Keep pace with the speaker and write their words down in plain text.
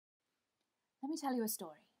Let me tell you a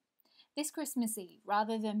story. This Christmas Eve,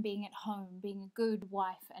 rather than being at home, being a good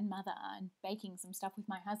wife and mother and baking some stuff with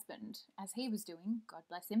my husband, as he was doing, God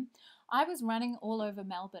bless him, I was running all over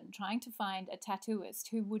Melbourne trying to find a tattooist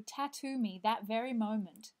who would tattoo me that very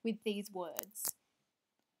moment with these words.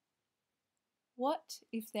 What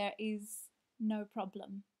if there is no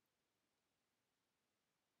problem?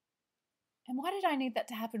 And why did I need that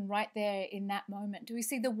to happen right there in that moment? Do we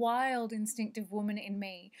see the wild, instinctive woman in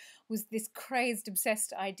me was this crazed,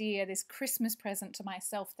 obsessed idea, this Christmas present to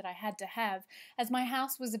myself that I had to have, as my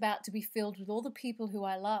house was about to be filled with all the people who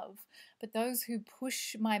I love, but those who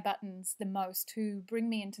push my buttons the most, who bring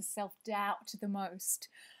me into self-doubt the most.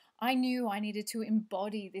 I knew I needed to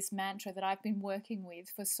embody this mantra that I've been working with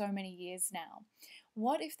for so many years now.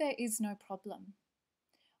 What if there is no problem?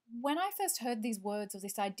 When I first heard these words or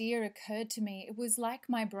this idea occurred to me, it was like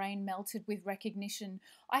my brain melted with recognition.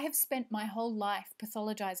 I have spent my whole life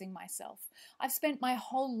pathologizing myself. I've spent my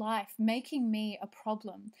whole life making me a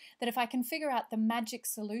problem, that if I can figure out the magic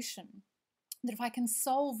solution, that if I can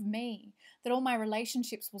solve me, that all my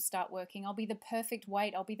relationships will start working. I'll be the perfect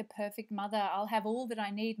weight. I'll be the perfect mother. I'll have all that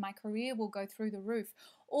I need. My career will go through the roof.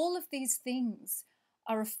 All of these things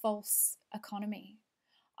are a false economy.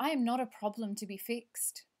 I am not a problem to be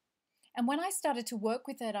fixed. And when I started to work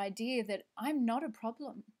with that idea that I'm not a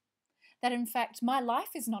problem, that in fact my life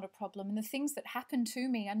is not a problem and the things that happen to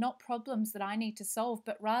me are not problems that I need to solve,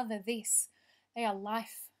 but rather they are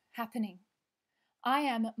life happening. I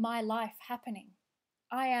am my life happening.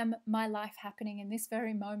 I am my life happening in this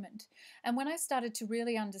very moment. And when I started to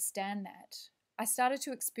really understand that, I started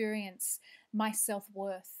to experience my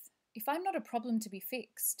self-worth. If I'm not a problem to be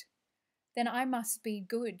fixed, then I must be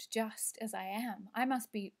good just as I am. I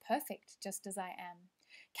must be perfect just as I am.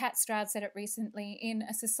 Kat Stroud said it recently, in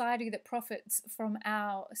a society that profits from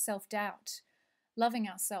our self-doubt, loving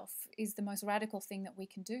ourselves is the most radical thing that we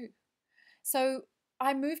can do. So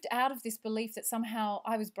I moved out of this belief that somehow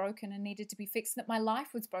I was broken and needed to be fixed, that my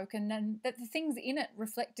life was broken and that the things in it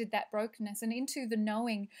reflected that brokenness, and into the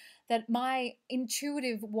knowing that my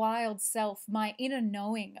intuitive, wild self, my inner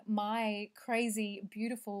knowing, my crazy,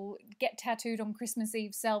 beautiful, get tattooed on Christmas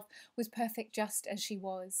Eve self was perfect just as she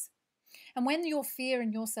was. And when your fear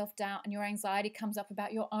and your self-doubt and your anxiety comes up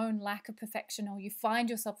about your own lack of perfection, or you find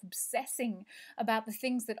yourself obsessing about the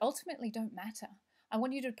things that ultimately don't matter, I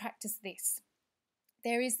want you to practice this.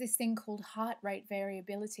 There is this thing called heart rate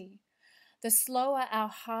variability. The slower our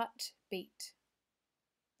heart beat,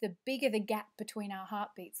 the bigger the gap between our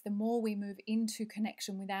heartbeats, the more we move into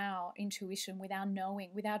connection with our intuition, with our knowing,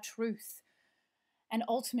 with our truth. And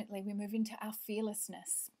ultimately we move into our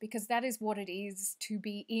fearlessness, because that is what it is to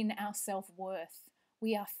be in our self-worth.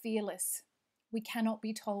 We are fearless. We cannot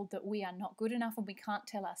be told that we are not good enough, and we can't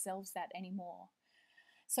tell ourselves that anymore.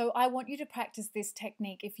 So I want you to practice this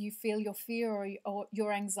technique. If you feel your fear or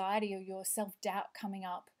your anxiety or your self-doubt coming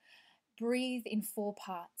up, breathe in 4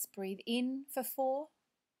 parts. Breathe in for 4,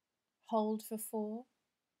 hold for 4,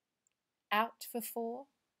 out for 4,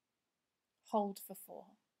 hold for 4.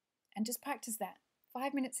 And just practice that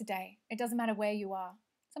 5 minutes a day. It doesn't matter where you are.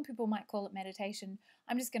 Some people might call it meditation.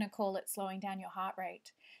 I'm just going to call it slowing down your heart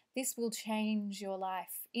rate. This will change your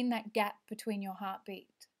life. In that gap between your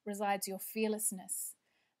heartbeat resides your fearlessness,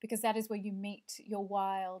 because that is where you meet your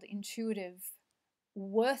wild, intuitive,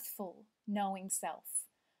 worthful, knowing self.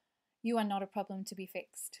 You are not a problem to be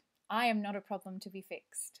fixed. I am not a problem to be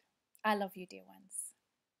fixed. I love you, dear ones.